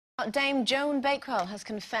Dame Joan Bakewell has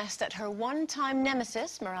confessed that her one-time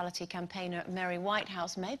nemesis, morality campaigner Mary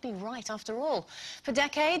Whitehouse, may be right after all. For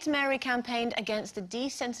decades, Mary campaigned against the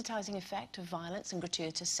desensitising effect of violence and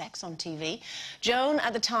gratuitous sex on TV. Joan,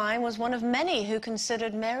 at the time, was one of many who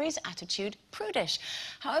considered Mary's attitude prudish.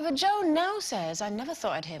 However, Joan now says, I never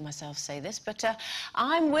thought I'd hear myself say this, but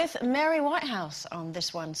I'm with Mary Whitehouse on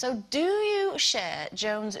this one. So do you share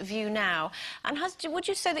Joan's view now? And would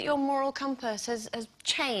you say that your moral compass has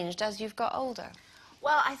changed as you've got older?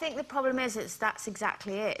 Well, I think the problem is that's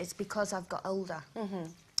exactly it. It's because I've got older.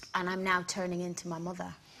 And I'm now turning into my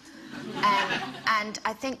mother. And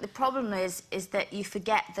I think the problem is that you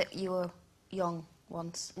forget that you were young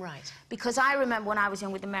once. Right. Because I remember when I was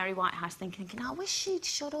young with the Mary Whitehouse thinking, I wish she'd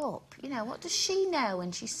shut up. You know, what does she know?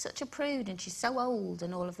 And she's such a prude and she's so old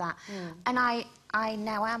and all of that. And I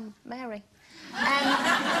now am Mary.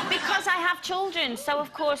 Because I have children, so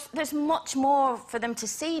of course there's much more for them to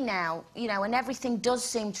see now, you know, and everything does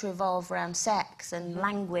seem to revolve around sex and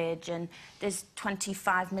language, and there's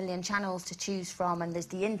 25 million channels to choose from, and there's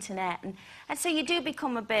the internet, and so you do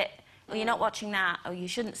become a bit, well, you're not watching that, or you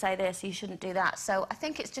shouldn't say this, you shouldn't do that. So I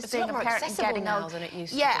think it's just being a parent and getting old. Than it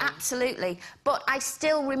used to be. Absolutely. But I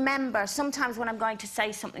still remember, sometimes when I'm going to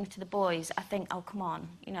say something to the boys, I think, oh, come on,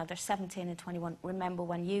 you know, they're 17 and 21, remember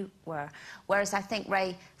when you were. Whereas I think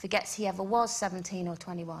Ray forgets he ever was 17 or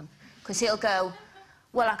 21, because he'll go,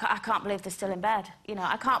 well, I can't believe they're still in bed. You know,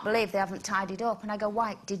 I can't believe they haven't tidied up. And I go,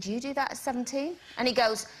 why, did you do that at 17? And he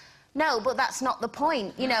goes, no, but that's not the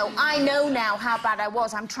point. You know, I know now how bad I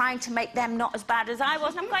was. I'm trying to make them not as bad as I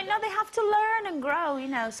was. And I'm going, no, they have to learn and grow, you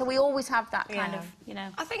know. So we always have that kind of, you know.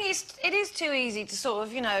 I think it is too easy to sort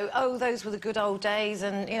of, you know, oh, those were the good old days,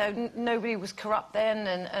 and, you know, nobody was corrupt then,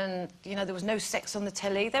 and, you know, there was no sex on the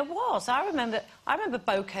telly. There was. I remember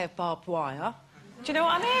bouquet of barbed wire. Do you know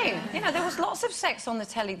what I mean? You know, there was lots of sex on the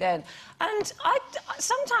telly then. And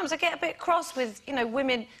sometimes I get a bit cross with, you know,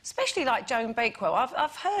 women, especially like Joan Bakewell.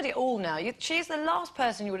 I've heard it all now. She's the last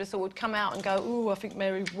person you would have thought would come out and go, ooh, I think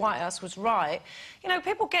Mary Whitehouse was right. You know,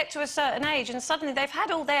 people get to a certain age and suddenly they've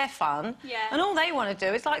had all their fun, and all they want to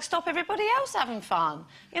do is, like, stop everybody else having fun.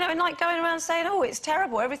 You know, and, like, going around saying, oh, it's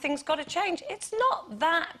terrible, everything's got to change. It's not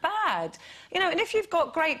that bad. You know, and if you've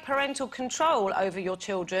got great parental control over your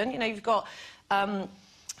children, you know, you've got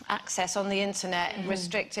access on the internet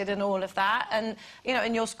restricted and all of that, and, you know,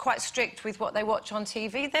 and you're quite strict with what they watch on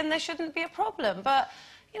TV, then there shouldn't be a problem. But,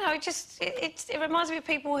 you know, it reminds me of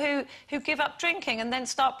people who give up drinking and then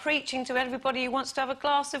start preaching to everybody who wants to have a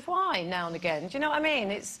glass of wine now and again. Do you know what I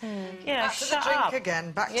mean? It's, you know, back to the drink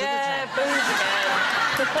again, back to the drink. Booze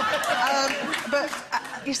again. But,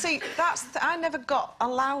 you see, I never got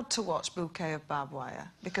allowed to watch Bouquet of Barbed Wire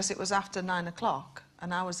because it was after 9 o'clock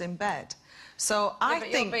and I was in bed. So I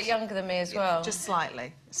think... You're a bit younger than me as well. Just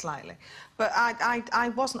slightly. But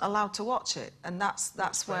I wasn't allowed to watch it, and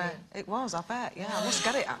that's where it was, I bet. Yeah, I must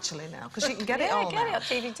get it, actually, now, because you can get it all now. Yeah,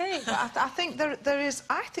 get it on DVD. But I think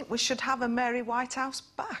I think we should have a Mary Whitehouse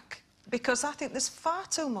back, because I think there's far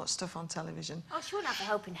too much stuff on television. Oh, she wouldn't have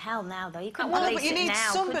a hope in hell now, though. You couldn't but you need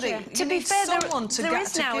somebody. To be fair, there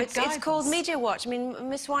is now. It's called Media Watch. I mean,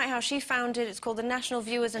 Miss Whitehouse, she founded, it's called the National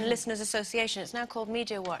Viewers and Listeners Association. It's now called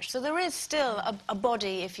Media Watch. So there is still a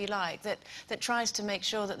body, if you like, that tries to make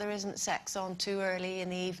sure that there isn't sex on too early in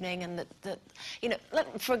the evening, and that you know,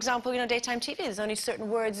 for example, you know, daytime TV, there's only certain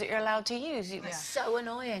words that you're allowed to use. It's so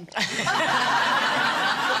annoying.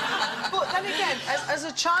 But then again, as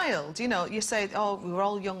a child, you know, you say, oh, we were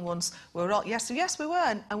all young once. We were all... Yes, we were.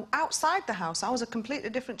 And outside the house, I was a completely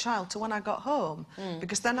different child to when I got home.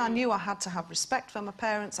 Because then I knew I had to have respect for my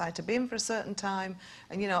parents, I had to be in for a certain time,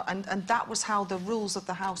 and, you know, and that was how the rules of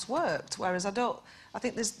the house worked. Whereas I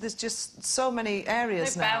think there's just so many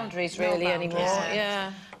areas now. No boundaries, really, anymore.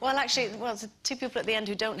 Yeah. Well, actually, there's two people at the end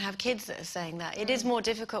who don't have kids that are saying that. It is more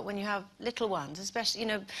difficult when you have little ones, especially, you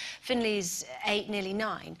know, Finley's 8, nearly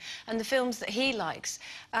 9, and the films that he likes,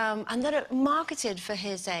 and that are marketed for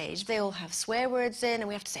his age, they all have swear words in, and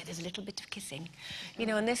we have to say there's a little bit of kissing, you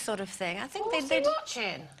know, and this sort of thing. I think they're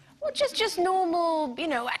watching. Well, just normal, you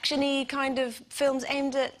know, action-y kind of films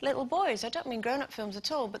aimed at little boys. I don't mean grown-up films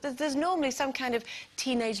at all, but there's normally some kind of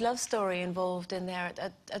teenage love story involved in there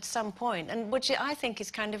at some point, and which I think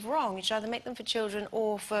is kind of wrong. You should either make them for children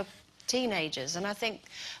or for teenagers, and I think,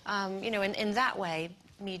 you know, in that way,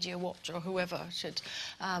 Media Watch or whoever should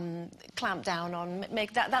clamp down on,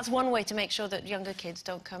 that's one way to make sure that younger kids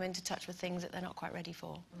don't come into touch with things that they're not quite ready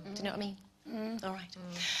for. Do you know what I mean? All right.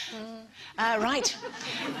 Right.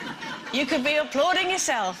 You could be applauding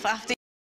yourself after